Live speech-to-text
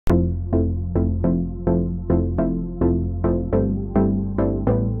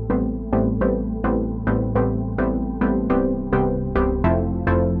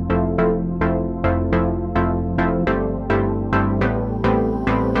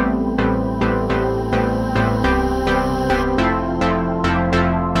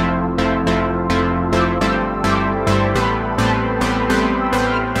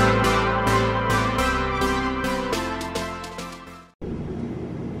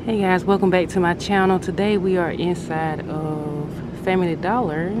Hey guys, welcome back to my channel. Today we are inside of Family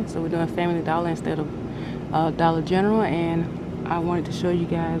Dollar. So we're doing Family Dollar instead of Dollar General, and I wanted to show you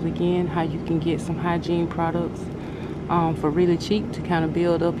guys again how you can get some hygiene products for really cheap to kind of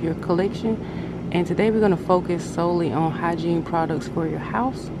build up your collection. And today we're going to focus solely on hygiene products for your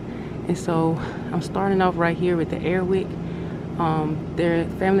house. And so I'm starting off right here with the Air Wick. Their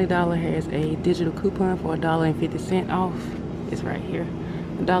Family Dollar has a digital coupon for $1.50 off. It's right here.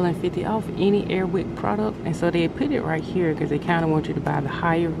 $1.50 off any Air Wick product, and so they put it right here because they kind of want you to buy the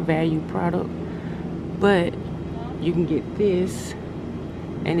higher value product, but you can get this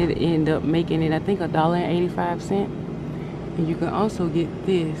and it end up making it, I think, $1.85, and you can also get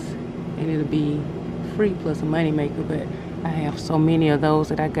this and it'll be free plus a money maker. But I have so many of those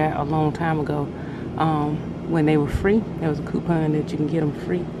that I got a long time ago when they were free. There was a coupon that you can get them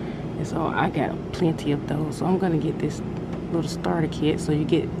free, and so I got plenty of those. So I'm gonna get this little starter kit, so you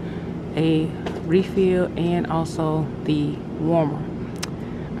get a refill and also the warmer.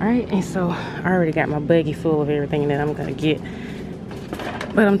 All right, and so I already got my buggy full of everything that I'm gonna get,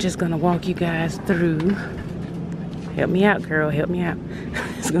 but I'm just gonna walk you guys through. Help me out, girl, help me out.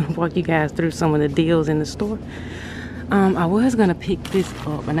 Just gonna walk you guys through some of the deals in the store. I was gonna pick this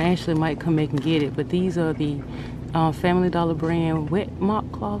up, and I actually might come back and get it, but these are the Family Dollar brand wet mop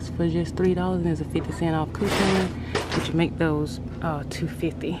cloths for just $3, and there's a 50% off coupon, which would make those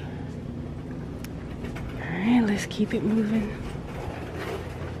 $2.50. All right, let's keep it moving.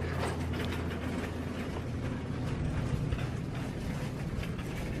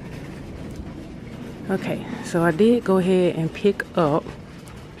 Okay, so I did go ahead and pick up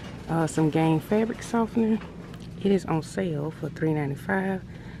some Gain fabric softener. It is on sale for $3.95.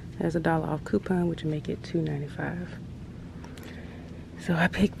 There's a $1 off coupon, which will make it $2.95. So I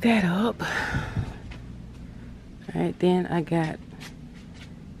picked that up. All right, then I got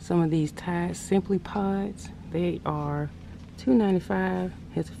some of these Tide Simply Pods. They are $2.95.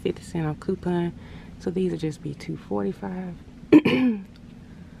 Has a 50% off coupon, so these will just be $2.45.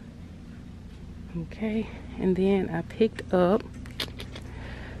 Okay, and then I picked up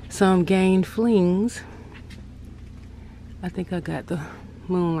some Gain Flings. I think I got the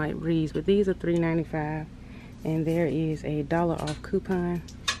Moonlight Breeze, but these are $3.95, and there is a $1 off coupon.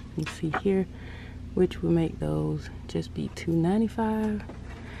 You can see here, which will make those just be $2.95.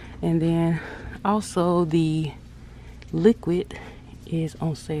 And then also the liquid is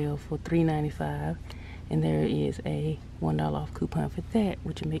on sale for $3.95, and there is a $1 off coupon for that,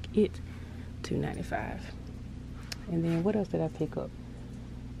 which will make it $2.95. And then what else did I pick up?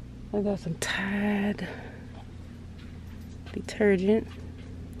 I got some Tide detergent.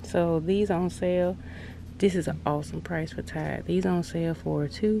 So these are on sale. This is an awesome price for Tide. These are on sale for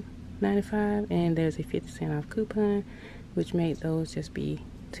 $2.95, and there's a 50% off coupon, which made those just be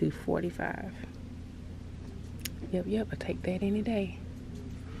 $2.45. Yep, I take that any day.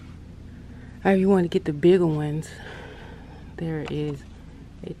 If you want to get the bigger ones, there is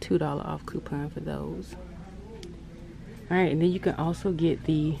a $2 off coupon for those. All right, and then you can also get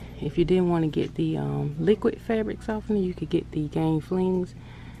the, if you didn't want to get the liquid fabric softener, you could get the Gain Flings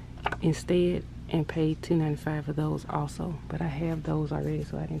instead and pay $2.95 for those also. But I have those already,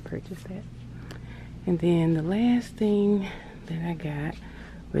 so I didn't purchase that. And then the last thing that I got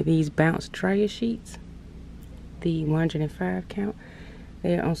were these Bounce dryer sheets, the 105 count.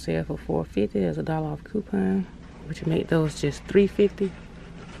 They're on sale for $4.50. There's a $1 off coupon, which would make those just $3.50.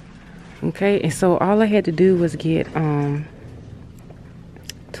 Okay, and so all I had to do was get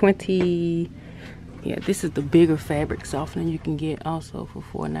 20. Yeah, this is the bigger fabric softener you can get also for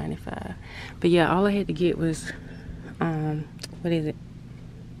 $4.95. But yeah, all I had to get was what is it?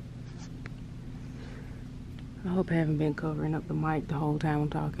 I hope I haven't been covering up the mic the whole time I'm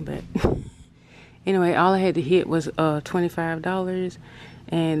talking, but anyway, all I had to hit was $25,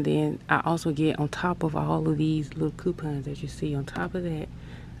 and then I also get, on top of all of these little coupons that you see, on top of that,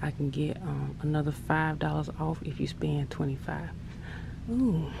 I can get another $5 off if you spend $25.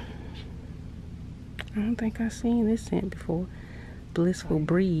 Ooh, I don't think I've seen this scent before. Blissful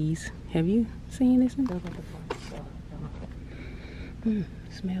Breeze. Have you seen this one?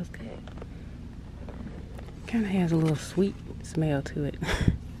 Smells good. Kind of has a little sweet smell to it.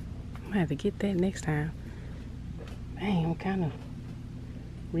 I might have to get that next time. Dang, I'm kind of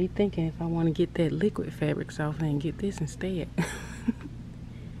rethinking if I want to get that liquid fabric softener and get this instead.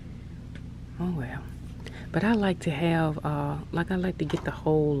 Oh well. But I like to have I like to get the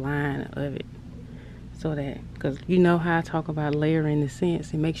whole line of it, so that, because you know how I talk about layering the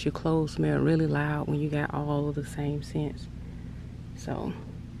scents, it makes your clothes smell really loud when you got all of the same scents. So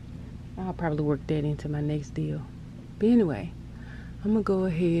I'll probably work that into my next deal. But anyway, I'm gonna go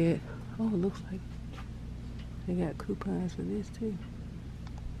ahead. Oh, it looks like they got coupons for this too.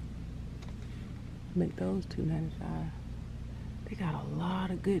 Make those $2.95. They got a lot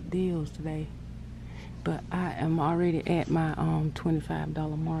of good deals today. But I am already at my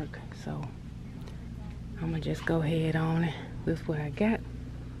 $25 mark, so I'm gonna just go ahead on it with what I got.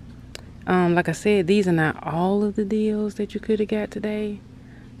 Like I said, these are not all of the deals that you could have got today.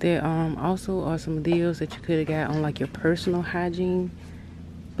 There also are some deals that you could have got on like your personal hygiene,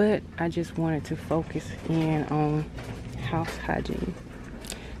 but I just wanted to focus in on house hygiene.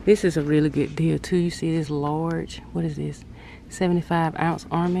 This is a really good deal too. You see this large, what is this, 75-ounce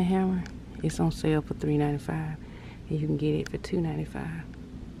Arm & Hammer? It's on sale for $3.95, and you can get it for $2.95.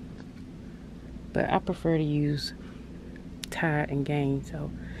 But I prefer to use Tide and Gain,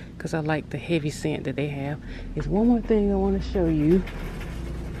 so because I like the heavy scent that they have. There's one more thing I want to show you,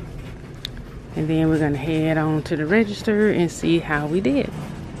 and then we're gonna head on to the register and see how we did.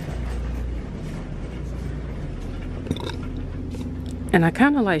 And I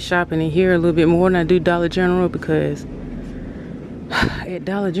kind of like shopping in here a little bit more than I do Dollar General, because at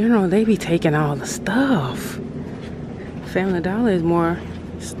Dollar General they be taking all the stuff. Family Dollar is more,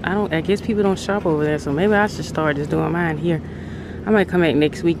 I guess people don't shop over there, so maybe I should start just doing mine here. I might come back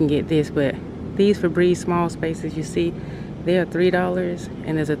next week and get this, but these Febreze small spaces, you see, they're $3,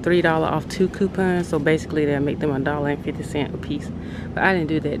 and there's a $3 off 2 coupons, so basically they'll make them $1.50 a piece. But I didn't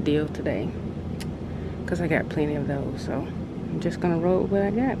do that deal today because I got plenty of those, so I'm just gonna roll with what I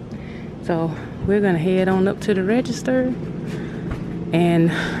got. So we're gonna head on up to the register,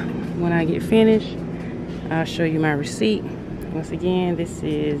 and when I get finished, I'll show you my receipt. Once again, this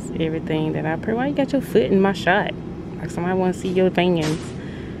is everything that I purchased. Why you got your foot in my shot? Like somebody want to see your veins.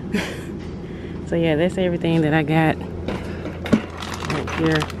 So yeah, that's everything that I got right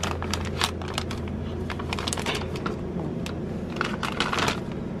here.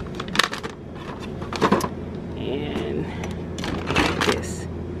 And this.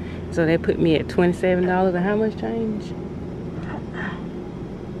 So they put me at $27 and how much change?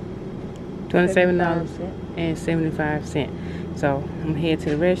 $27.75. So I'm gonna head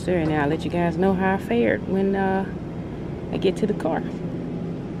to the register, and I'll let you guys know how I fared when I get to the car.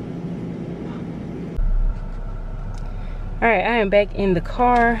 Alright, I am back in the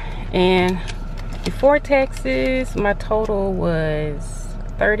car, and before taxes my total was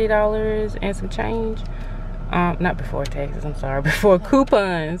 $30 and some change. Not before taxes, I'm sorry, before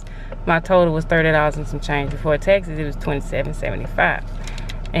coupons my total was $30 and some change. Before taxes it was $27.75.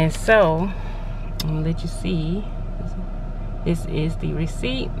 And so I'm gonna let you see, this is the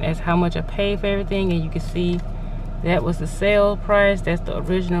receipt. That's how much I paid for everything, and you can see that was the sale price, that's the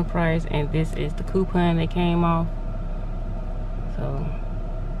original price, and this is the coupon that came off. So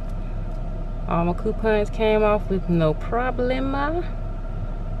all my coupons came off with no problema,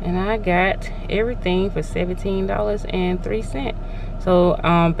 and I got everything for $17.03. So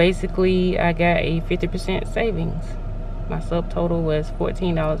basically I got a 50% savings. My subtotal was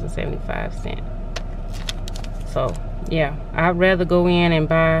 $14.75. So yeah, I'd rather go in and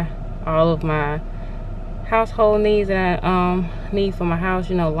buy all of my household needs that I need for my house,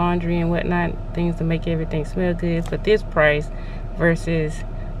 you know, laundry and whatnot, things to make everything smell good, for this price versus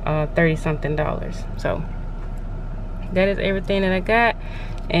 $30-something. So that is everything that I got,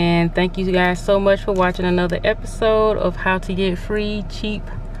 and thank you guys so much for watching another episode of how to get free cheap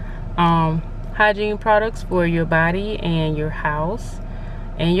hygiene products for your body and your house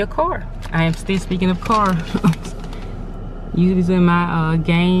and your car. I am still speaking of car using my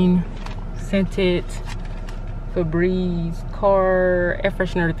Gain scented Febreze car air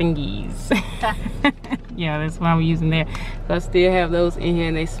freshener thingies. Yeah, that's why I'm using that. So I still have those in here,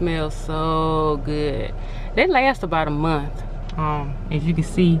 and they smell so good. They last about a month. As you can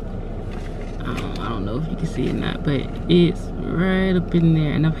see, I don't know if you can see it or not, but it's right up in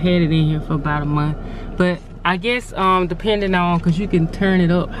there, and I've had it in here for about a month. But I guess depending on, because you can turn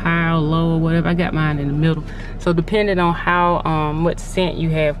it up high or low or whatever. I got mine in the middle, so depending on how much scent you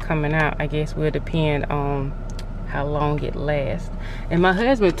have coming out, I guess will depend on how long it lasts. And my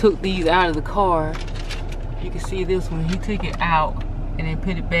husband took these out of the car. You can see this one, he took it out and then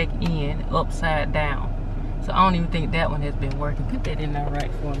put it back in upside down. So I don't even think that one has been working. Put that in there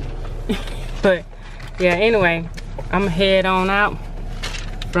right for me. But yeah, anyway, I'm gonna head on out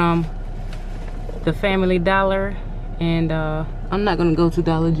from the Family Dollar, and I'm not gonna go to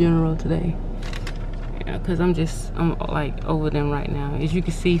Dollar General today, yeah, because I'm like over them right now. As you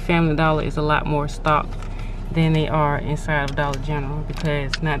can see, Family Dollar is a lot more stock than they are inside of Dollar General,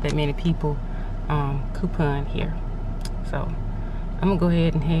 because not that many people coupon here. So I'm gonna go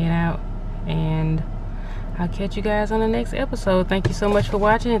ahead and head out, and I'll catch you guys on the next episode. Thank you so much for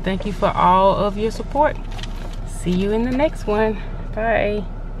watching, and thank you for all of your support. See you in the next one. Bye.